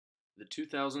The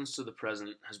 2000s to the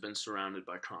present has been surrounded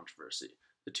by controversy.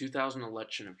 The 2000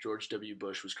 election of George W.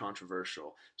 Bush was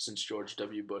controversial since George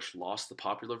W. Bush lost the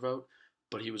popular vote,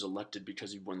 but he was elected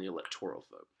because he won the electoral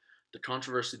vote. The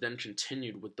controversy then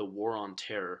continued with the War on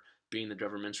Terror being the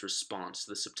government's response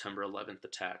to the September 11th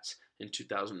attacks in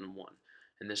 2001,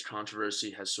 and this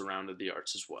controversy has surrounded the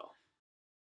arts as well.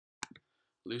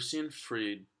 Lucian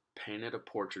Freud painted a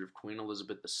portrait of Queen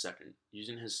Elizabeth II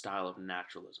using his style of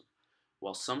naturalism.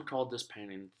 While some called this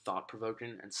painting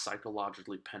thought-provoking and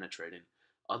psychologically penetrating,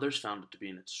 others found it to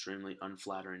be an extremely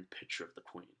unflattering picture of the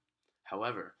Queen.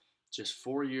 However, just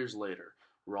 4 years later,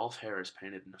 Rolf Harris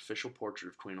painted an official portrait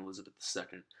of Queen Elizabeth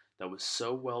II that was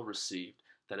so well received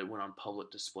that it went on public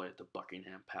display at the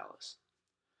Buckingham Palace.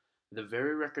 The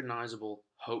very recognizable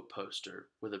Hope poster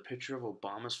with a picture of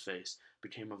Obama's face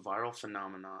became a viral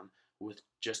phenomenon with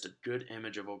just a good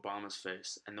image of Obama's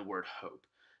face and the word hope.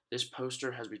 This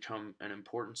poster has become an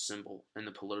important symbol in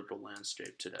the political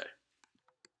landscape today.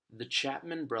 The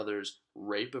Chapman brothers'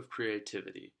 Rape of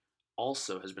Creativity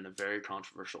also has been a very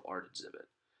controversial art exhibit.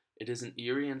 It is an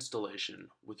eerie installation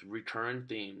with recurring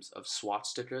themes of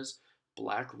swastikas,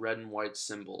 black, red, and white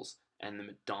symbols, and the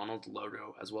McDonald's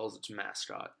logo as well as its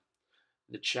mascot.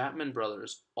 The Chapman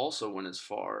brothers also went as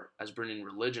far as bringing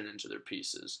religion into their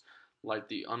pieces, like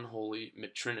the unholy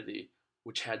McTrinity,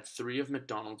 which had 3 of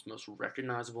McDonald's most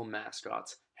recognizable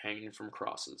mascots hanging from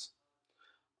crosses.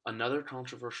 Another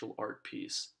controversial art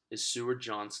piece is Seward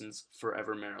Johnson's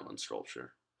Forever Maryland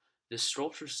sculpture. This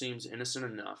sculpture seems innocent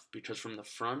enough because from the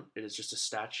front it is just a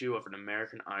statue of an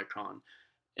American icon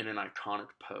in an iconic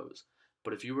pose,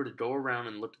 but if you were to go around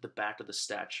and look at the back of the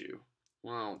statue,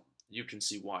 well, you can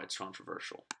see why it's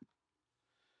controversial.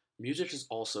 Music has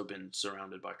also been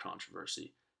surrounded by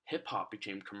controversy. Hip-hop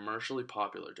became commercially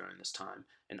popular during this time,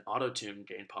 and auto-tune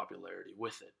gained popularity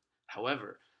with it.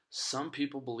 However, some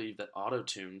people believe that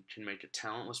auto-tune can make a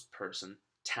talentless person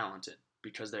talented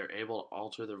because they are able to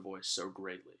alter their voice so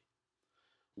greatly.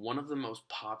 One of the most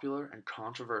popular and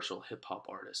controversial hip-hop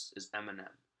artists is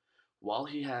Eminem. While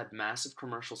he had massive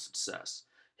commercial success,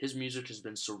 his music has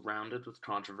been surrounded with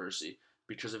controversy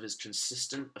because of his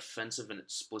consistent, offensive, and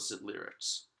explicit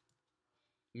lyrics.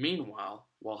 Meanwhile,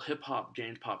 while hip-hop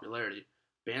gained popularity,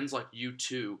 bands like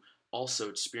U2 also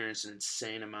experienced an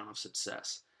insane amount of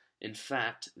success. In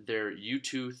fact, their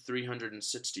U2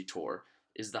 360 tour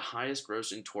is the highest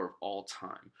grossing tour of all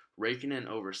time, raking in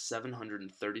over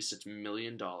 $736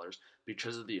 million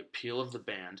because of the appeal of the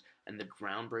band and the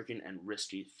groundbreaking and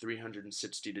risky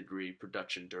 360-degree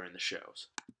production during the shows.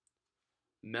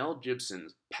 Mel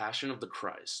Gibson's Passion of the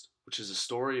Christ, which is a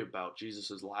story about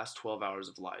Jesus' last 12 hours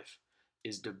of life,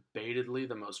 is debatedly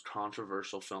the most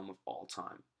controversial film of all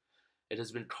time. It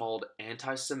has been called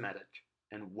anti-Semitic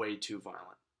and way too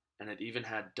violent, and it even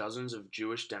had dozens of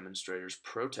Jewish demonstrators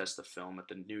protest the film at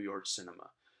the New York cinema.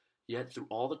 Yet through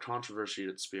all the controversy it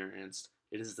experienced,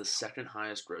 it is the second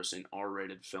highest grossing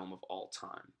R-rated film of all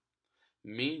time.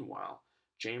 Meanwhile,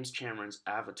 James Cameron's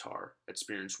Avatar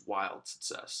experienced wild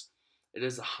success. It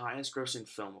is the highest grossing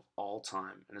film of all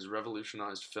time and has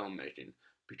revolutionized filmmaking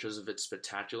because of its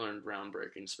spectacular and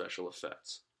groundbreaking special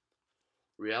effects.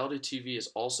 Reality TV has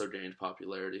also gained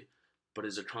popularity, but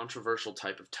is a controversial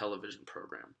type of television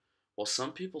program. While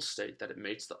some people state that it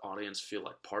makes the audience feel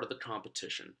like part of the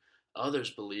competition,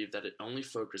 others believe that it only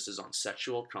focuses on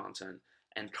sexual content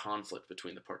and conflict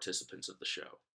between the participants of the show.